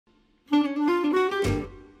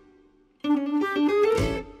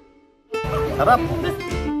Sarap.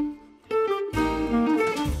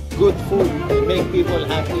 Good food. They make people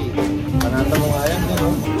happy. Panata mo nga yan,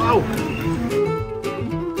 no? Wow!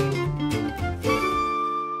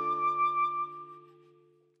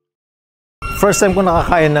 First time ko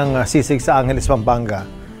nakakain ng sisig sa Angeles, Pampanga.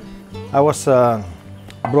 I was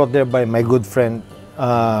brought there by my good friend,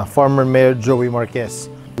 former Mayor Joey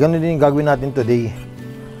Marquez. Ganun din yung gagawin natin today.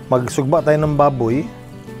 Magsugba tayo ng baboy,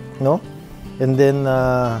 no? And then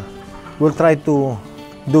we'll try to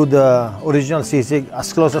do the original sisig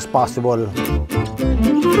as close as possible.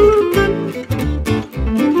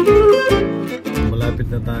 Malapit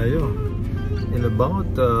na tayo. In about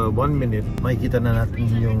 1 minute, makikita na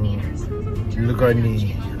natin yung lugar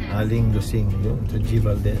ni Aling Lucing, yun, sa G.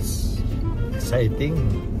 Valdez. Exciting.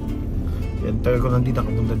 Yan, tayo ko nandito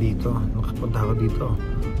nakapunta dito. Nakapunta ako dito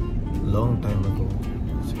long time ago.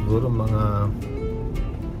 Siguro mga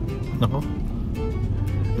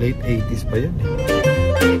late 80s pa yun.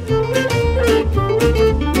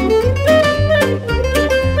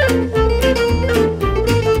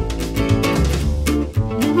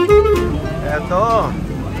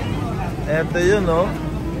 Eto yun, no?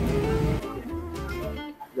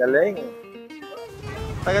 Galing.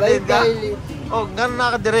 Taga-date ka? Oh, gano'n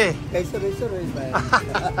nakadire? Kay Subic ba?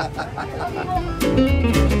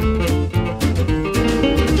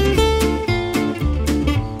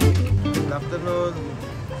 Good afternoon.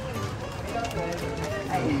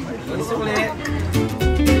 Gusto ko ulit.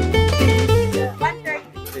 1:30.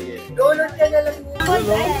 Sige. Download ka na lang.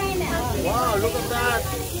 Wow, look at that.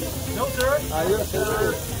 No, sir? Ayos,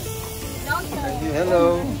 sir. No, sir.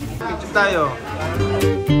 Hello. Picture tayo.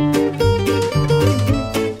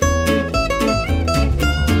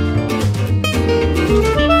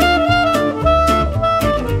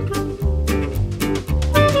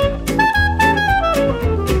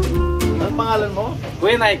 Anong pangalan mo?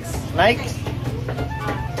 Kuya Nikes. Nikes?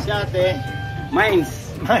 Si ate?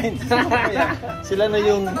 Mines. Mines. Sila na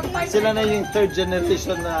yung third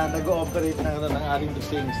generation na nag-ooperate ng Aling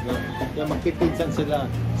Lucing, no? Yung magpipinsan sila.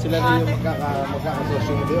 Sila na yung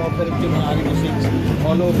magkakasosyo. They operate yung mga Aling Lucing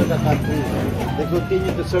all over the country. They continue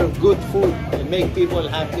to serve good food and make people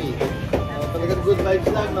happy. Talagang good vibes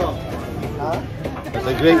lang, no? Ha? It's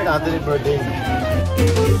a great Anthony birthday.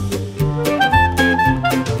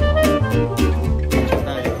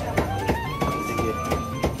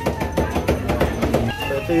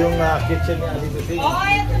 Ito yung kitchen ni Aling Lucing.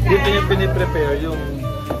 Dito yung piniprepare yung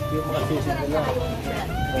mga sisig nila.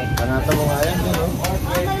 Panata mo nga yan, no?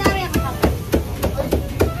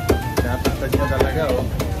 Natatag mo talaga, oh.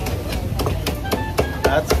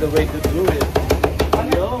 That's the way to do it.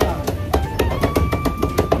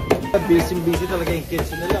 Busy talaga yung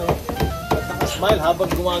kitchen nila, oh. At nakasmile habang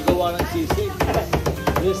gumagawa ng sisig.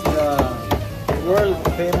 This is the world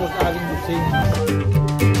famous Aling Lucing.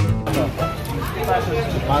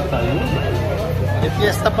 Mata yun. E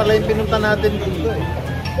fiesta pala yung pinunta natin dito, eh.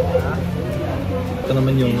 Ito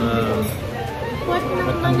naman yung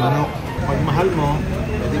manok. Pag mahal mo,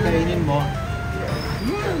 pwede kainin mo.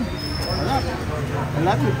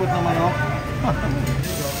 Wala, lipot na manok.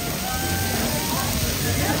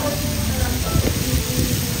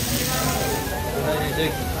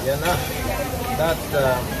 Yan na. That's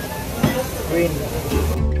the queen.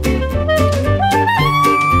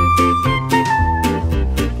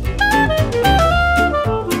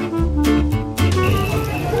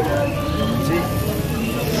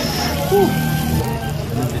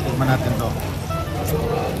 Tikman natin to.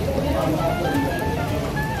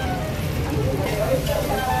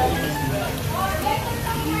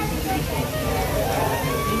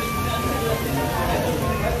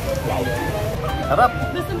 Wow. Sarap.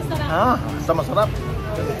 Basta masarap. Basta masarap.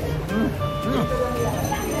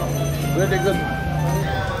 Very good.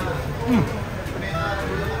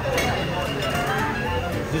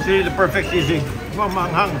 This is the perfect sisig. Wow,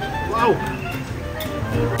 manghang. Wow.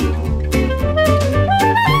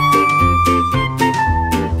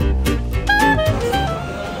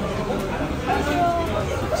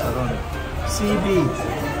 CB.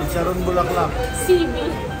 Chicharon Bulaklak. CB.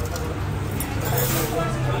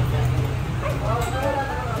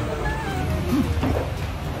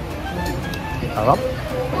 Sarap.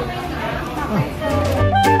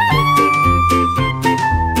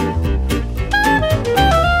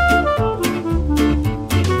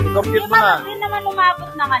 Compute mo na. Hindi naman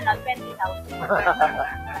umabot ng 20,000.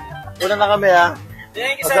 Una na kami, ha.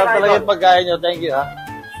 Thank you, sir. Masarap talaga yung pagkain nyo. Thank you, ha.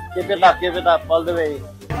 Keep it up all the way.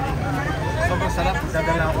 Sobrang sarap.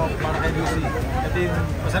 Dadala ako para kay Lucy. Ito yung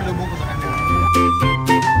pasalubong ko sa kanya.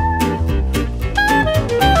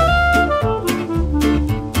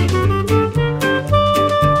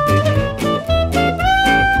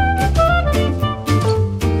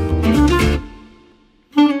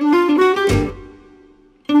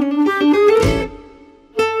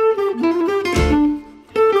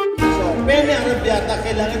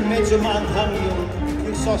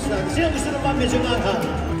 Sino gusto naman medyo maanghang?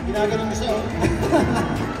 Ginaganon ko siya, oh.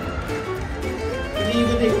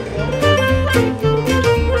 Iniikot-ikot ko.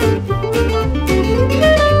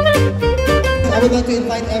 I would like to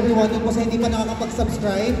invite everyone kung sa hindi pa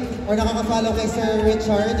nakakapag-subscribe or nakaka-follow kay Sir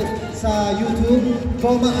Richard sa YouTube,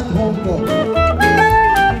 Goma at Home po.